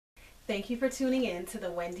Thank you for tuning in to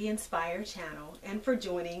the Wendy Inspire channel and for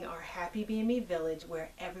joining our Happy Being Me village where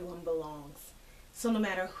everyone belongs. So no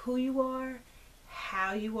matter who you are,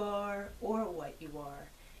 how you are, or what you are,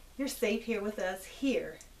 you're safe here with us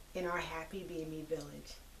here in our Happy Being Me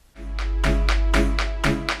village.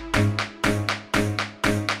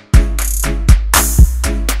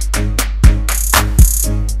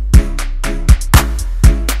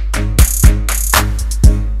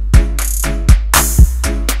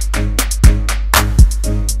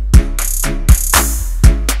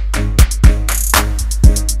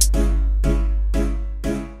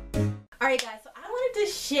 Alright guys, so I wanted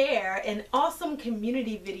to share an awesome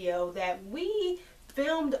community video that we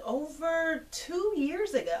filmed over 2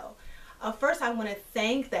 years ago. First, I want to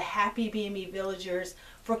thank the Happy Being Me villagers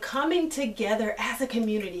for coming together as a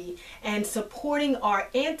community and supporting our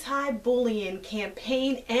anti-bullying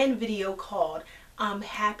campaign and video called I'm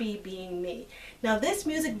Happy Being Me. Now this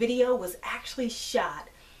music video was actually shot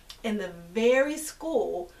in the very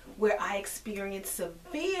school where I experienced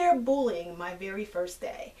severe bullying my very first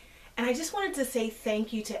day. And I just wanted to say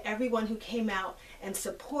thank you to everyone who came out and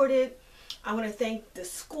supported. I want to thank the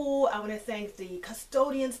school. I want to thank the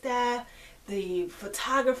custodian staff, the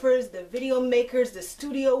photographers, the video makers, the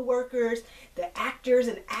studio workers, the actors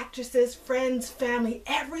and actresses, friends, family,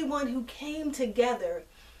 everyone who came together,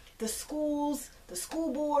 the schools, the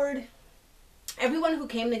school board, everyone who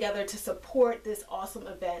came together to support this awesome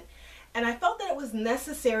event. And I felt that it was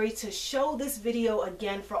necessary to show this video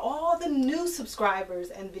again for all the new subscribers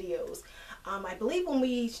and videos. I believe when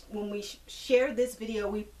we shared this video,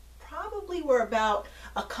 we probably were about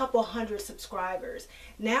a couple hundred subscribers.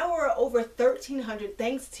 Now we're over 1,300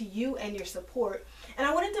 thanks to you and your support. And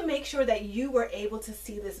I wanted to make sure that you were able to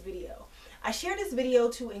see this video. I shared this video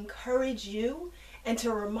to encourage you and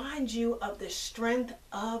to remind you of the strength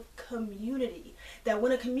of community. That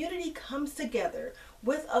when a community comes together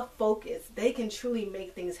with a focus, they can truly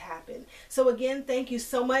make things happen. So again, thank you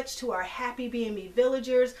so much to our Happy Being Me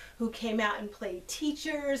villagers who came out and played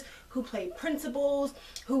teachers, who played principals,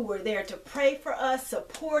 who were there to pray for us,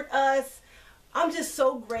 support us. I'm just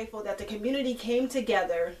so grateful that the community came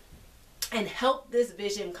together and helped this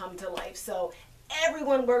vision come to life. So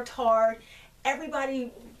everyone worked hard.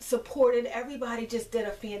 Everybody supported, everybody just did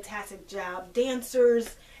a fantastic job.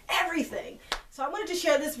 Dancers, everything. So I wanted to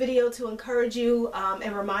share this video to encourage you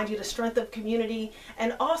and remind you the strength of community,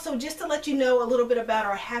 and also just to let you know a little bit about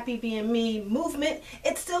our Happy Being Me movement.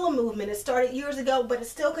 It's still a movement. It started years ago, but it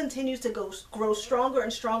still continues to grow stronger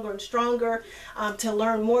and stronger and stronger. To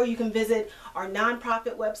learn more, you can visit our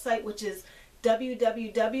nonprofit website, which is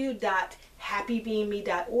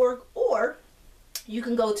www.happybeingme.org, or you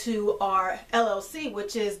can go to our LLC,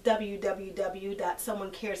 which is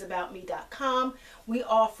www.someonecaresaboutme.com. We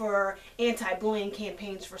offer anti-bullying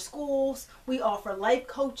campaigns for schools. We offer life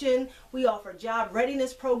coaching. We offer job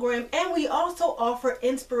readiness program. And we also offer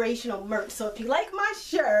inspirational merch. So if you like my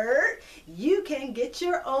shirt, you can get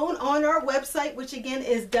your own on our website, which again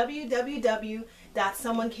is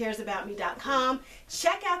www.someonecaresaboutme.com.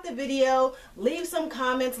 Check out the video, leave some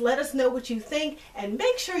comments, let us know what you think, and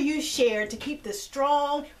make sure you share to keep the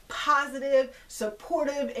strong, positive,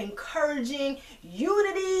 supportive, encouraging,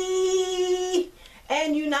 unity,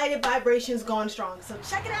 and united vibrations going strong. So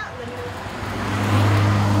check it out. Let me know.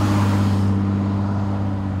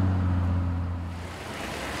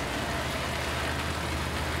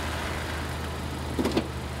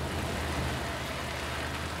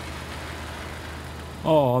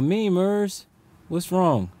 Aw, memers. What's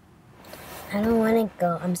wrong? I don't want to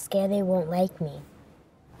go. I'm scared they won't like me.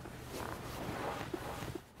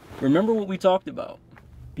 Remember what we talked about.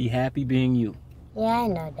 Be happy being you. Yeah, I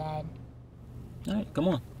know, Dad. Alright, come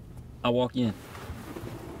on. I'll walk you in.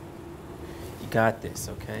 You got this,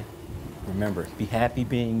 okay? Remember, be happy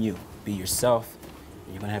being you. Be yourself.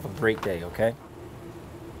 And you're gonna have a great day, okay?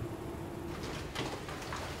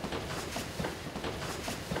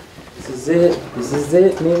 This is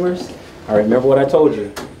it, memers. All right, remember what I told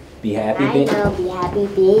you. Be happy being... I know, be happy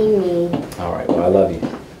being me. All right, well, I love you.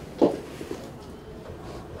 Oh.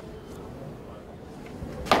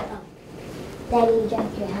 Daddy, you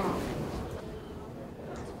dropped your hat.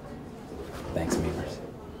 Thanks, memers.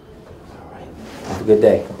 All right, have a good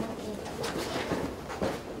day.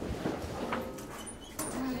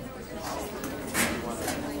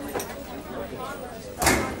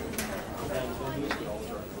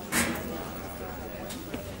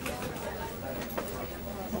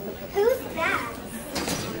 Who's that?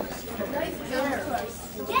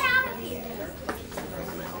 Get out of here!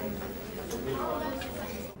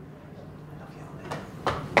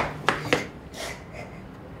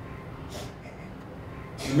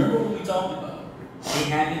 Remember what we talked about. Be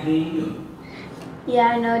happy being you. Yeah,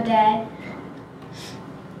 I know, Dad.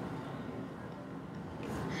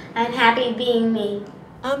 I'm happy being me.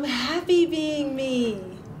 I'm happy being me.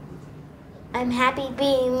 I'm happy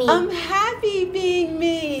being me. I'm happy being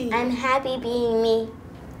me. I'm happy being me.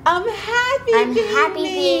 I'm happy I'm being happy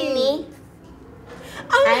me. being me.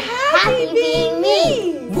 I'm happy being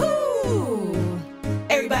me. Woo!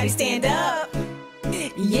 Everybody stand up.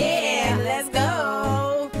 Yeah, let's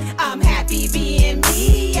go. I'm happy being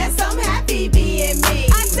me. Yes, I'm happy being me.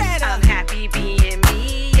 I said I'm happy being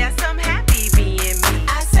me. Yes, I'm happy being me.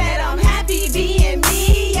 I said I'm happy being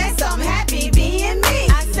me. Yes, I'm happy being me.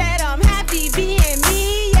 I said I'm happy being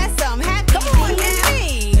me. Yes, I'm happy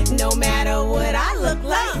being me. No matter what I look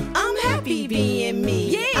like, I'm happy being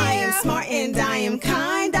me. Yeah. I am smart and I am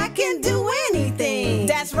kind. I can do anything.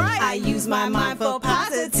 That's right. I use my mind for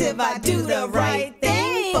positive. I do the right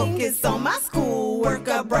thing. Focus on my schoolwork,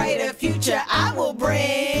 a brighter future I will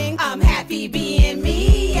bring. I'm happy being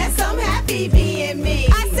me. Yes, I'm happy being me.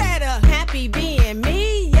 I said I'm happy being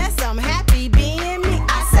me. Yes, I'm happy being me.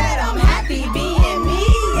 I said I'm happy being me.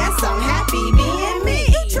 Yes, I'm happy being me.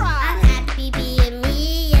 You try. I'm happy being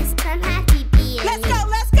me. Yes, I'm happy being me. Let's go,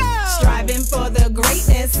 let's go. Striving for the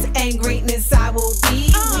greatness, and greatness I will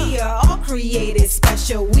be. We are all created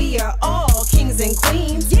special. We are all kings and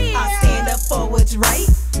queens. Yeah. I stand up for what's right.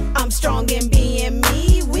 I'm strong in being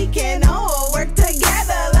me. We can all work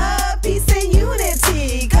together, love, peace, and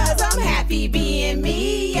unity. Cause I'm happy being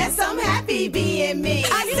me. Yes, I'm happy being me.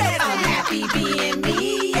 I said I'm happy being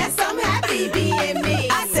me. Yes, I'm happy being me.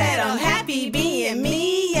 I said I'm happy being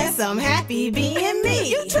me. Yes, I'm happy being me.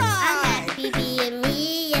 You try. I'm happy being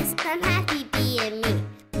me. Yes, I'm happy being me.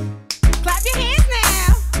 Clap your hands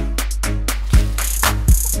now.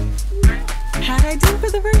 How'd I do for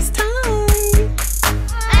the first time?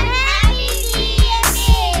 I'm happy being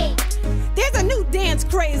me. There's a new dance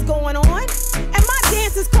craze going on, and my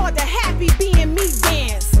dance is called the Happy Being Me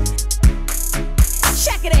dance.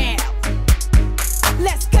 Check it out.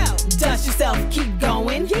 Let's go. Dust yourself, keep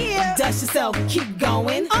going. Yeah. Dust yourself, keep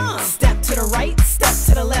going. Step to the right, step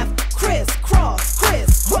to the left. Crisscross,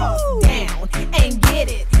 crisscross. Down and get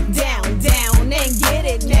it. Down, down and get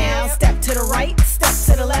it now. Step to the right, step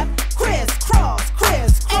to the left. Crisscross,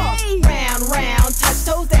 crisscross. Round, round, touch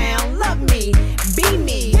toes down. Love me, be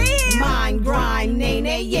me. Mind grind, nay,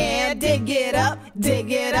 nay, yeah. Dig it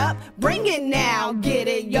up, bring it now. Get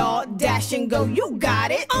it, y'all. Dash and go, you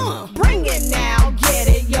got it. Bring it now. Get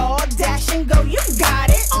it, y'all. Dash and go, you got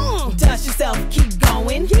it. Dust yourself, keep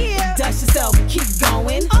going. Yeah. Dust yourself, keep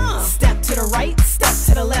going. Step to the right, step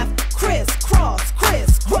to the left. Crisscross,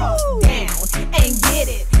 crisscross. Down and get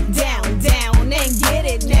it. Down, down and get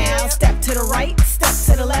it now. Step to the right, step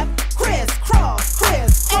to the left. Crisscross,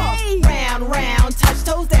 crisscross. Round, round, touch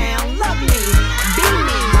toes down. Love me, be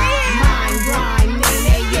me. Mind grind, nay,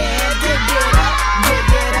 nay, yeah.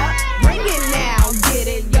 Dig it up, bring it now. Get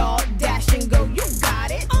it, y'all. Dash and go, you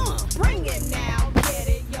got it. Bring it now. Get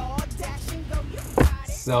it, y'all. Dash and go, you got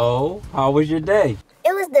it. So, how was your day?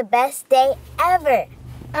 It was the best day ever.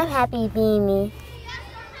 I'm happy being me.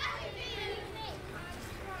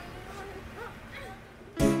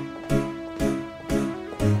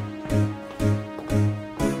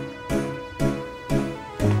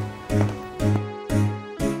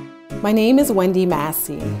 My name is Wendy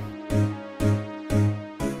Massey,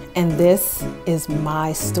 and this is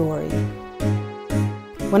my story.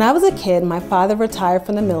 When I was a kid, my father retired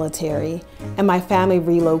from the military and my family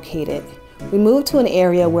relocated. We moved to an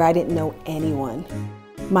area where I didn't know anyone.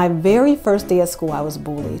 My very first day at school, I was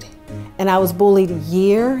bullied, and I was bullied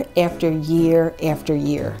year after year after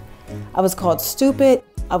year. I was called stupid,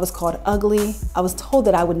 I was called ugly, I was told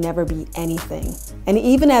that I would never be anything. And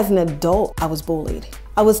even as an adult, I was bullied.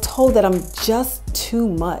 I was told that I'm just too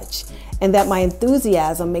much and that my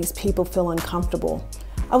enthusiasm makes people feel uncomfortable.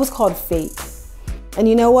 I was called fake. And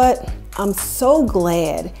you know what? I'm so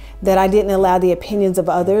glad that I didn't allow the opinions of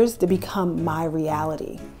others to become my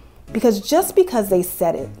reality. Because just because they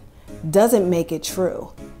said it doesn't make it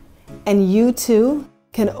true. And you too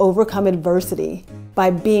can overcome adversity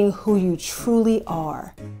by being who you truly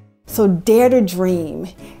are. So dare to dream,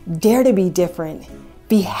 dare to be different,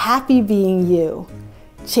 be happy being you.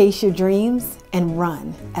 Chase your dreams and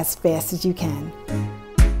run as fast as you can.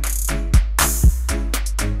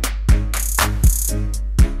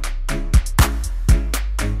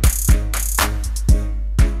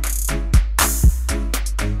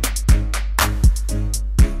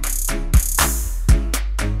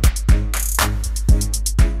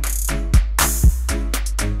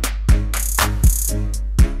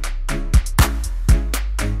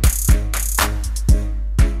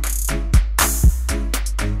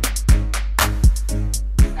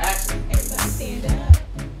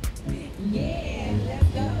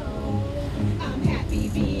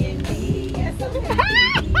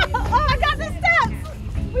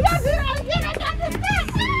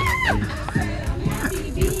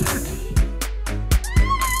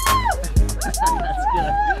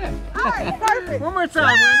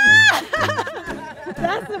 time, Wendy.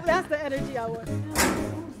 That's the energy I want.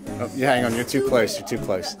 Oh, you hang on, you're too close, you're too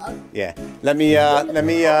close. Yeah. Let me Run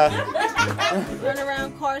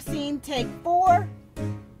around car scene, take 4.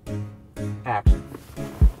 Action.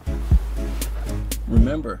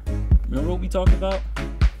 Remember what we talked about?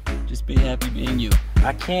 Just be happy being you.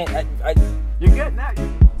 I can't. You're good now.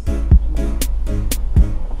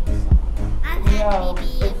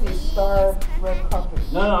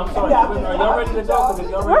 No, I'm sorry. Are y'all ready to go?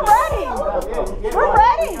 We're ready. We're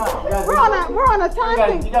ready. We're on a time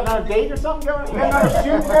thing. You got another date or something? You got another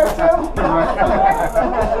shoot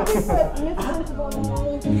to go to?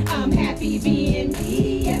 I'm happy being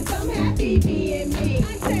me. Yes, I'm happy being me. I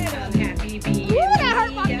said I'm happy being me. That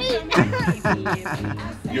hurt my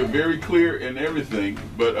feet. You're very clear in everything,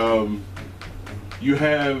 but you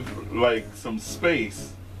have like some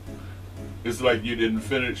space. It's like you didn't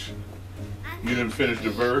finish the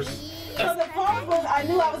verse. So the pause was, I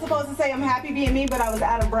knew I was supposed to say I'm happy being me, but I was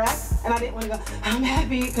out of breath, and I didn't want to go, I'm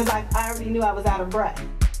happy, because I already knew I was out of breath.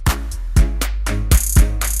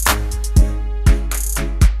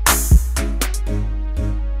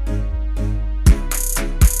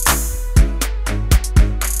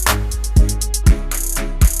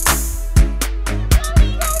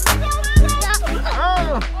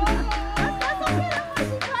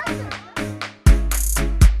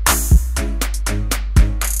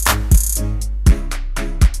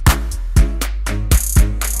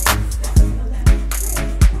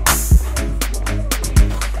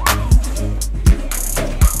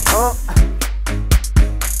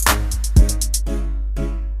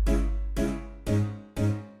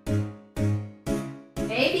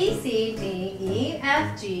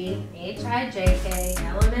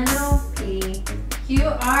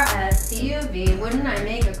 QRSTUV. Wouldn't I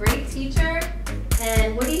make a great teacher?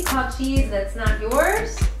 And what do you call cheese that's not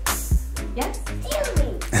yours? Yes?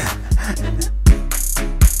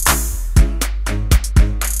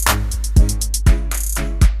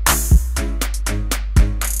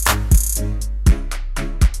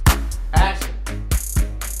 Action.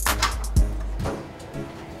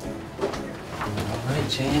 All right,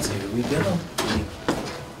 Chance, here we go.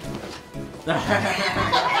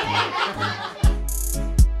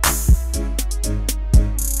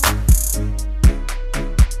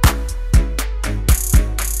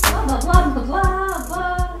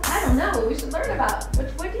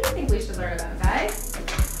 What do you think we should learn about, guys?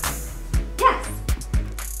 Yes!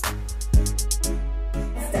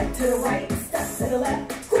 Step to the right, step to the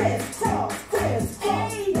left, crisscross,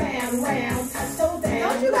 round, round, touch those down.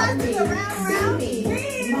 Don't you guys do the round, round?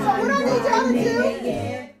 So what I need y'all to do?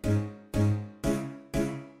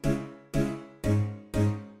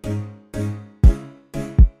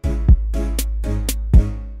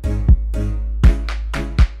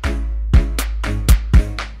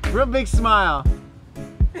 Real big smile.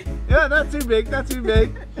 Yeah, not too big, not too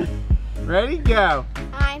big. Ready, go.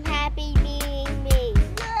 I'm happy being me.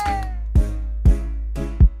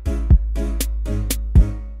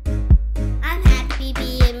 I'm happy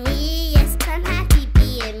being me. Yes, I'm happy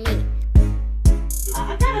being me.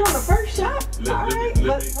 I got it on the first shot. Alright, but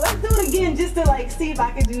let's do it again just to like see if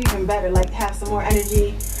I can do even better, like have some more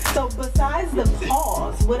energy. So besides the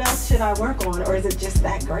pause, what else should I work on, or is it just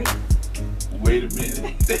that great? Wait a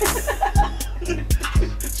minute.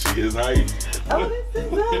 She is hype. Oh, this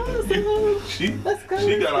is awesome. Let's go.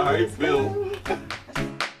 She got a hype feel.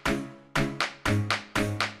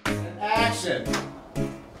 Action.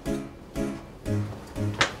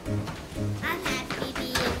 I'm happy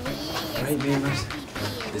being me. Yes, All right, I'm members. happy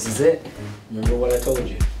being This is it. Remember what I told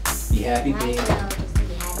you. Be happy me. being you. I will just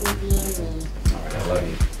be happy being me. All right, I love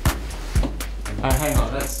you. All right, hang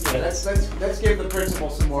on. Let's give the principal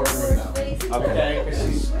some more room now. Okay, because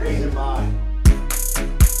she's squeezing by.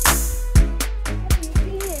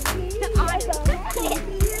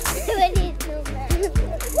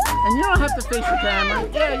 And you don't have to face the camera.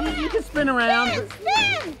 Yeah, you can spin around.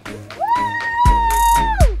 Spin!